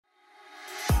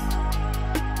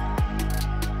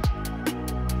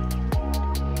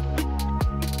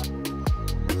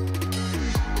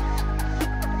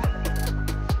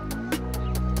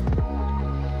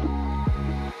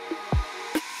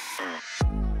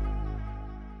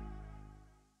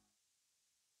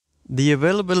The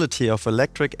availability of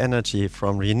electric energy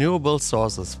from renewable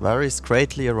sources varies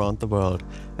greatly around the world,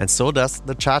 and so does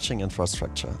the charging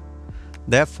infrastructure.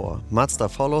 Therefore, Mazda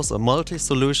follows a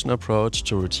multi-solution approach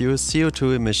to reduce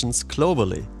CO2 emissions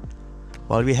globally.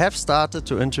 While we have started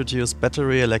to introduce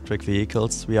battery electric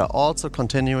vehicles, we are also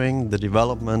continuing the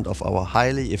development of our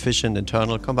highly efficient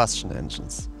internal combustion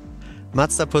engines.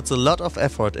 Mazda puts a lot of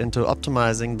effort into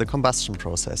optimizing the combustion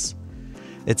process.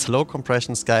 Its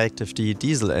low-compression Skyactiv-D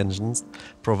diesel engines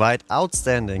provide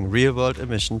outstanding real-world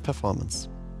emission performance.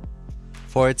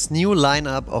 For its new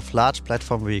lineup of large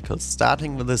platform vehicles,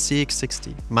 starting with the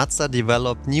CX-60, Mazda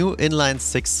developed new inline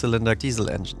six-cylinder diesel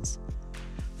engines.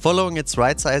 Following its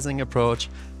right-sizing approach,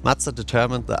 Mazda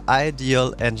determined the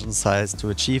ideal engine size to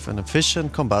achieve an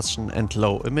efficient combustion and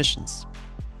low emissions.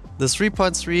 The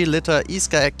 3.3-liter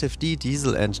Skyactiv-D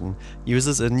diesel engine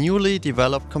uses a newly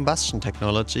developed combustion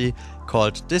technology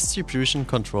called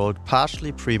distribution-controlled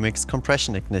partially premixed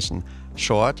compression ignition,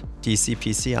 short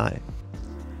DCPCI.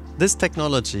 This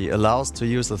technology allows to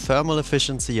use a thermal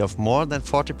efficiency of more than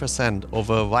 40%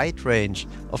 over a wide range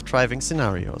of driving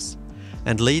scenarios,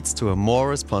 and leads to a more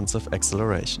responsive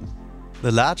acceleration.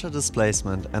 The larger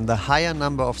displacement and the higher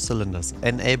number of cylinders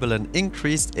enable an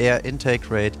increased air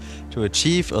intake rate to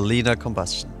achieve a leaner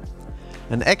combustion.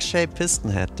 An X-shaped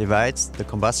piston head divides the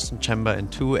combustion chamber in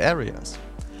two areas.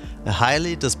 A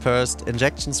highly dispersed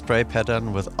injection spray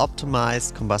pattern with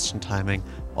optimized combustion timing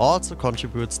also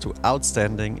contributes to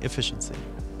outstanding efficiency.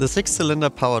 The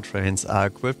six-cylinder powertrains are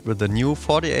equipped with the new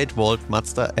 48-volt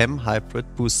Mazda M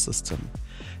hybrid boost system.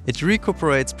 It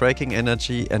recuperates braking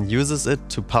energy and uses it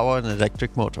to power an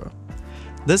electric motor.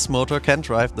 This motor can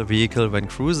drive the vehicle when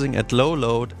cruising at low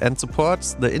load and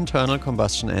supports the internal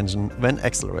combustion engine when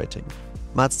accelerating.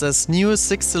 Mazda's new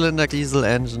six-cylinder diesel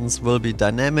engines will be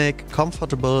dynamic,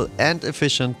 comfortable and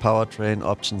efficient powertrain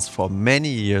options for many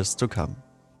years to come.